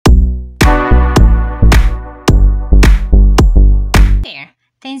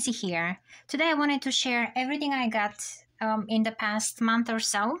can see here, today I wanted to share everything I got in the past month or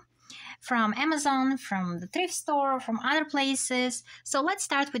so from Amazon, from the thrift store, from other places. So let's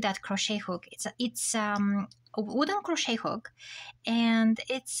start with that crochet hook. It's a wooden crochet hook, and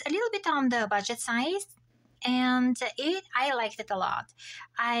it's a little bit on the budget size, and I liked it a lot.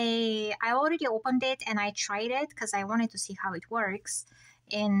 I already opened it and I tried it because I wanted to see how it works,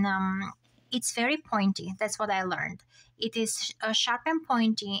 and it's very pointy. That's what I learned. It is sharp and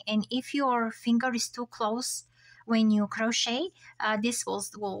pointy, and if your finger is too close when you crochet, this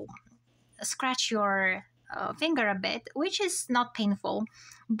will scratch your finger a bit, which is not painful,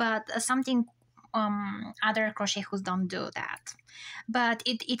 but something other crochet hooks don't do that. But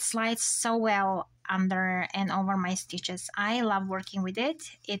it slides so well under and over my stitches. I love working with it.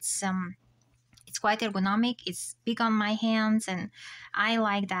 It's quite ergonomic. It's big on my hands, and I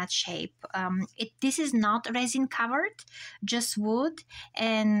like that shape. This is not resin covered, just wood,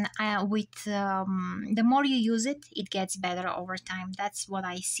 and with the more you use it, it gets better over time. That's what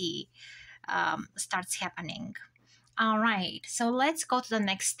I see starts happening. All right, so let's go to the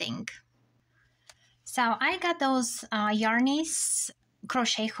next thing. So I got those Yarniss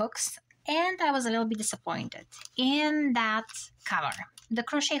crochet hooks, and I was a little bit disappointed in that cover. The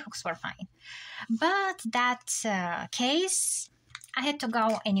crochet hooks were fine, but that case, I had to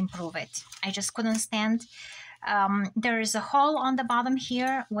go and improve it. I just couldn't stand. There is a hole on the bottom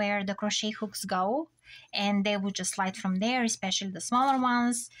here where the crochet hooks go, and they will just slide from there, especially the smaller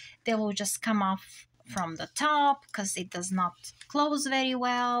ones. They will just come off from the top because it does not close very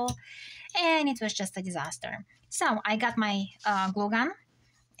well, and it was just a disaster. So I got my glue gun,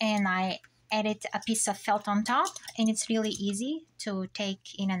 and I added a piece of felt on top, and it's really easy to take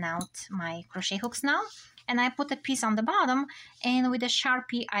in and out my crochet hooks now. And I put a piece on the bottom, and with a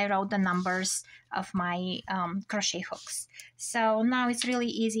Sharpie I wrote the numbers of my crochet hooks. So now it's really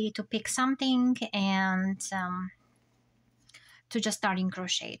easy to pick something and to just start in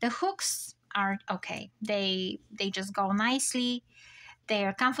crochet. The hooks are okay. They just go nicely.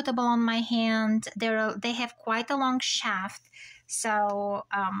 They're comfortable on my hand. They have quite a long shaft, so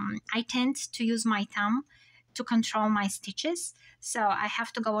I tend to use my thumb to control my stitches, so I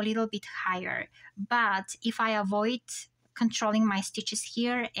have to go a little bit higher. But if I avoid controlling my stitches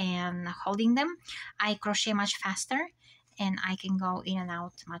here and holding them, I crochet much faster, and I can go in and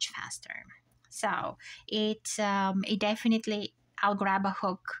out much faster. So it definitely, I'll grab a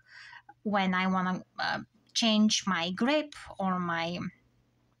hook when I want to change my grip,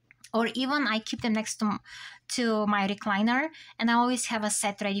 or even I keep them next to my recliner, and I always have a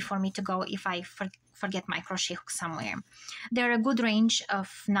set ready for me to go if I forget my crochet hook somewhere. There are a good range of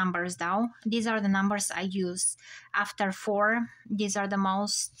numbers though. These are the numbers I use. After 4, these are the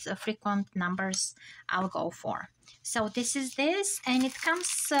most frequent numbers I'll go for. So this is this, and it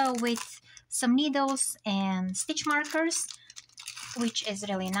comes with some needles and stitch markers, which is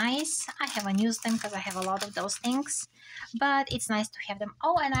really nice. I haven't used them because I have a lot of those things, but it's nice to have them.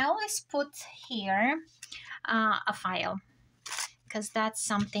 Oh, and I always put here a file, because that's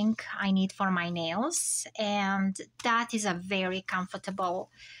something I need for my nails, and that is a very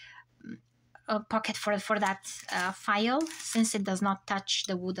comfortable pocket for that file, since it does not touch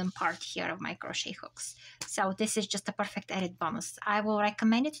the wooden part here of my crochet hooks. So this is just a perfect added bonus. I will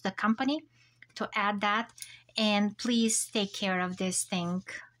recommend it to the company to add that, and please take care of this thing.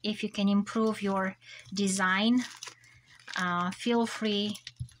 If you can improve your design, feel free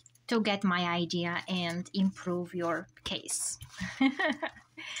to get my idea and improve your case.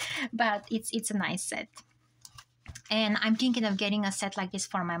 But it's a nice set, and I'm thinking of getting a set like this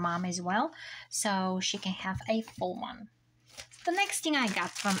for my mom as well, so she can have a full one. The next thing I got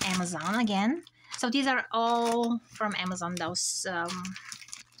from Amazon again. So these are all from Amazon. Those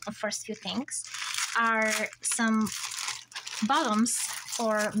first few things are some bottoms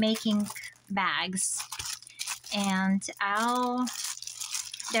for making bags, and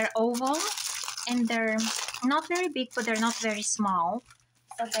they're oval, and they're not very big, but they're not very small.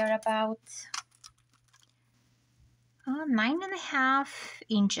 So they're about 9.5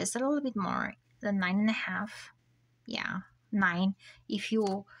 inches, a little bit more than 9.5. Yeah, 9 if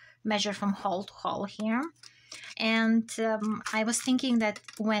you measure from hole to hole here. And I was thinking that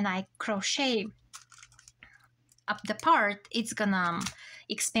when I crochet up the part, it's gonna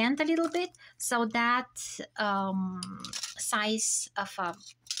expand a little bit, so that size of a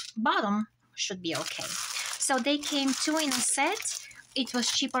bottom should be okay. So they came 2 in a set. It was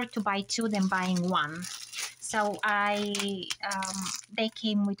cheaper to buy 2 than buying 1. So they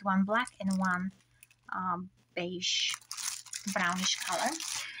came with one black and one beige brownish color.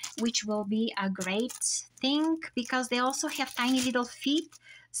 which will be a great thing because they also have tiny little feet.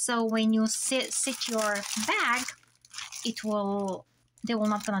 So when you sit your bag, they will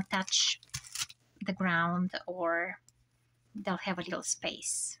not gonna touch the ground, or they'll have a little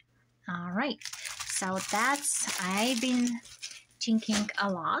space. All right, so I've been thinking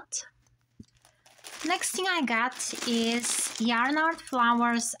a lot. Next thing I got is Yarniss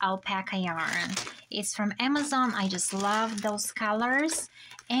Flowers alpaca yarn. It's from Amazon. I just love those colors,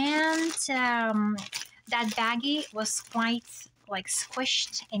 and that baggie was quite like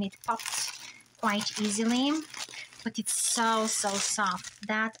squished and it popped quite easily, but it's so soft.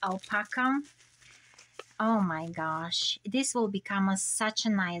 That alpaca, oh my gosh, this will become such a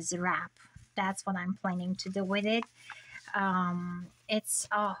nice wrap. That's what I'm planning to do with it. It's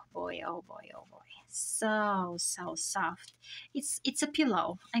oh boy, so soft. It's a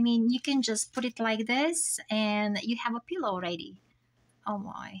pillow. I mean, you can just put it like this and you have a pillow ready. Oh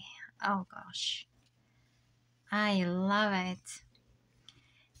boy, oh gosh, I love it.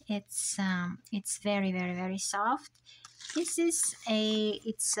 It's very soft. This is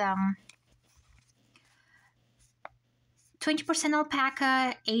it's 20%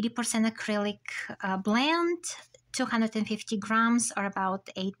 alpaca, 80% acrylic blend, 250 grams or about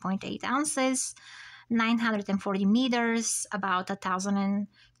 8.8 ounces, 940 meters, about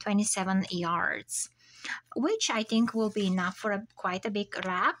 1,027 yards, which I think will be enough for quite a big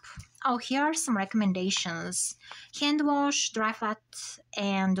wrap. Oh, here are some recommendations. Hand wash, dry flat,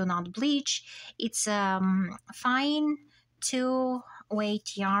 and do not bleach. It's fine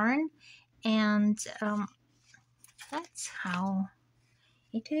 2-weight yarn, and that's how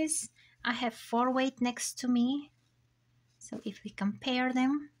it is. I have 4-weight next to me, so if we compare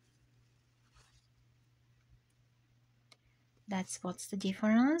them, that's what's the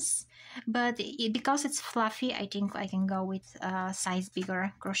difference. But because it's fluffy, I think I can go with a size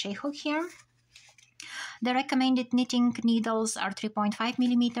bigger crochet hook here. The recommended knitting needles are 3.5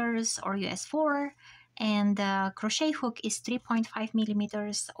 millimeters or US 4, and the crochet hook is 3.5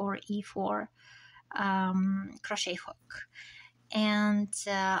 millimeters or E4 crochet hook. And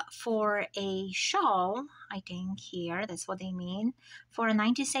for a shawl, I think here, that's what they mean, for a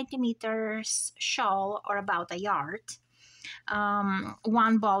 90 centimeters shawl or about a yard,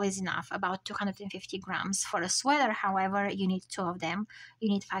 one ball is enough, about 250 grams. For a sweater, however, you need 2 of them. You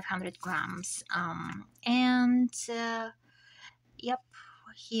need 500 grams. Yep,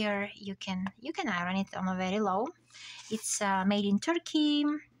 here you can iron it on a very low. It's made in Turkey,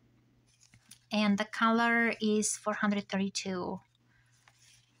 and the color is 432.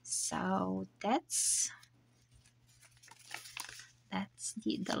 So that's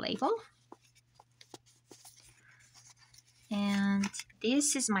the label. And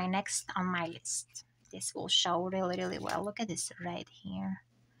this is my next on my list. This will show really well. Look at this red here.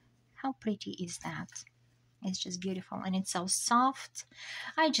 How pretty is that? It's just beautiful, and it's so soft.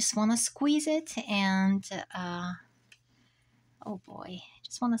 I just want to squeeze it, and oh boy, I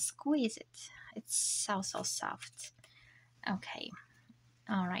just want to squeeze it. It's so soft. Okay,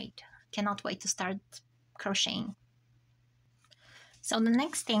 all right, cannot wait to start crocheting. So the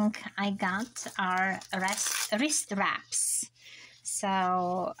next thing I got are wrist wraps.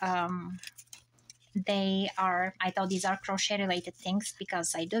 So I thought these are crochet related things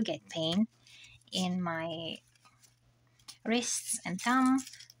because I do get pain in my wrists and thumb.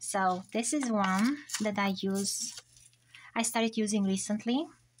 So this is one that I started using recently,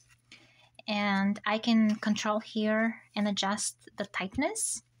 and I can control here and adjust the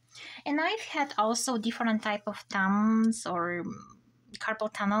tightness. And I've had also different type of thumbs or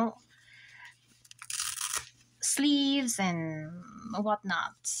carpal tunnel sleeves and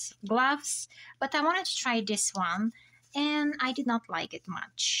whatnot, gloves, but I wanted to try this one, and I did not like it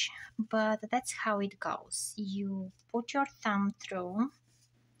much. But that's how it goes. You put your thumb through,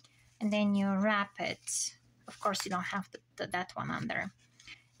 and then you wrap it. Of course, you don't have that one under,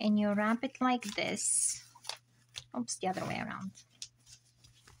 and you wrap it like this. Oops, the other way around.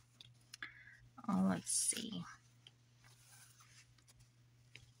 Oh, let's see.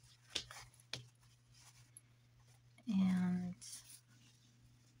 And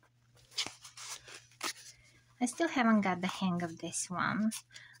I still haven't got the hang of this one.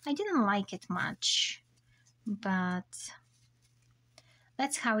 I didn't like it much, but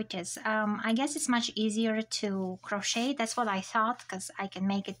that's how it is. I guess it's much easier to crochet. That's what I thought, because I can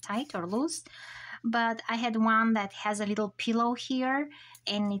make it tight or loose. But I had one that has a little pillow here,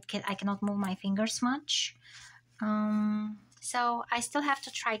 and I cannot move my fingers much. So I still have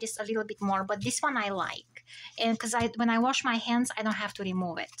to try this a little bit more, but this one I like. And because when I wash my hands, I don't have to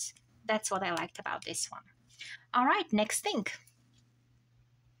remove it. That's what I liked about this one. All right, next thing.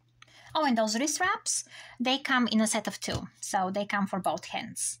 Oh, and those wrist wraps, they come in a set of 2, so they come for both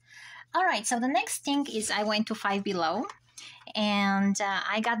hands. All right, so the next thing is I went to Five Below, and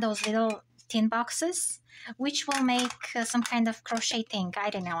I got those little tin boxes, which will make some kind of crochet thing. I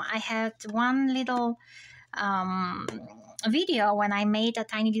don't know. I had one little video when I made a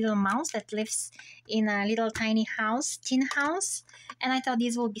tiny little mouse that lives in a little tiny house, tin house, and I thought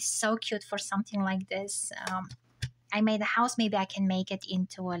this will be so cute for something like this. I made a house, maybe I can make it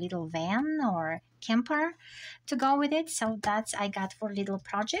into a little van or camper to go with it. So that's I got for little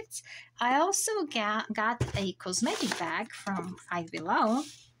projects. I also got a cosmetic bag from Five Below.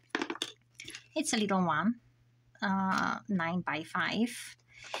 It's a little one, 9x5.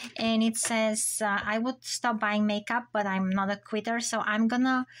 And it says, I would stop buying makeup, but I'm not a quitter. So I'm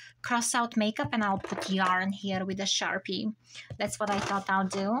gonna cross out makeup and I'll put yarn here with a Sharpie. That's what I thought I'll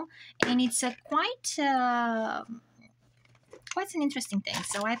do. And it's a quite an interesting thing.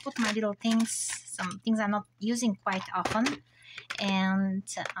 So I put my little things, some things I'm not using quite often, and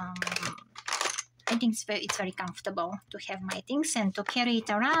I think it's very comfortable to have my things and to carry it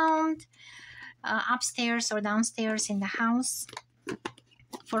around upstairs or downstairs in the house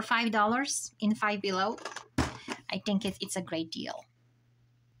for $5 in Five Below. I think it's a great deal.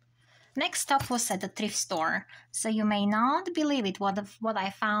 Next stop was at the thrift store. So you may not believe it, what I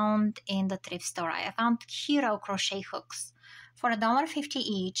found in the thrift store. I found hero crochet hooks. For $1.50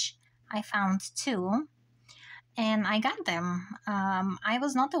 each, I found 2, and I got them. I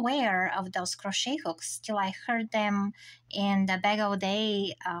was not aware of those crochet hooks till I heard them in the Bag O'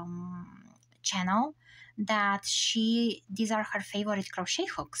 Day channel, that these are her favorite crochet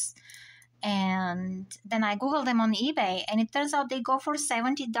hooks. And then I googled them on eBay, and it turns out they go for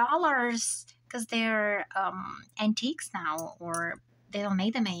 $70 because they're antiques now, or they don't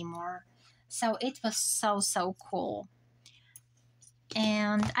make them anymore. So it was so cool.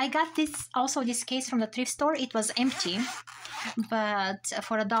 And I got this case from the thrift store. It was empty, but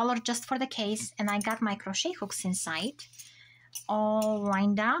for $1 just for the case, and I got my crochet hooks inside, all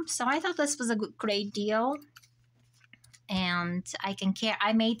lined up. So I thought this was a great deal. And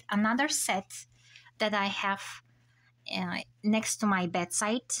I made another set that I have next to my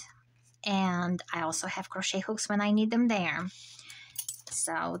bedside, and I also have crochet hooks when I need them there.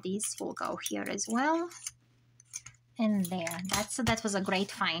 So these will go here as well. And there, that was a great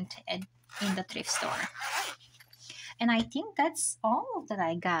find in the thrift store. And I think that's all that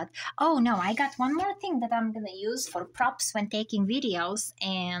I got. Oh no, I got one more thing that I'm gonna use for props when taking videos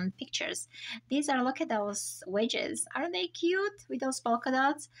and pictures. Look at those wedges. Aren't they cute with those polka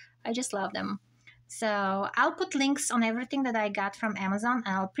dots? I just love them. So I'll put links on everything that I got from Amazon.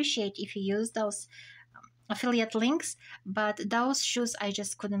 I'll appreciate if you use those affiliate links, but those shoes I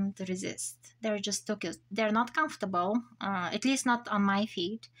just couldn't resist. They're just too cute. They're not comfortable, at least not on my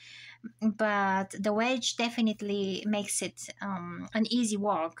feet, but the wedge definitely makes it an easy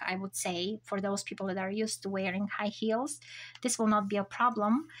walk, I would say, for those people that are used to wearing high heels. This will not be a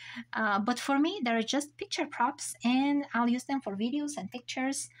problem, but for me, they're just picture props, and I'll use them for videos and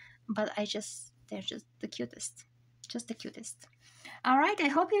pictures, but they're just the cutest. Just the cutest. All right, I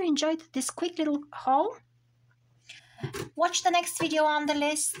hope you enjoyed this quick little haul. Watch the next video on the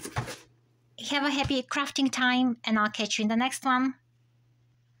list. Have a happy crafting time, and I'll catch you in the next one.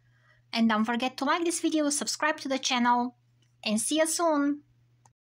 And don't forget to like this video, subscribe to the channel, and see you soon.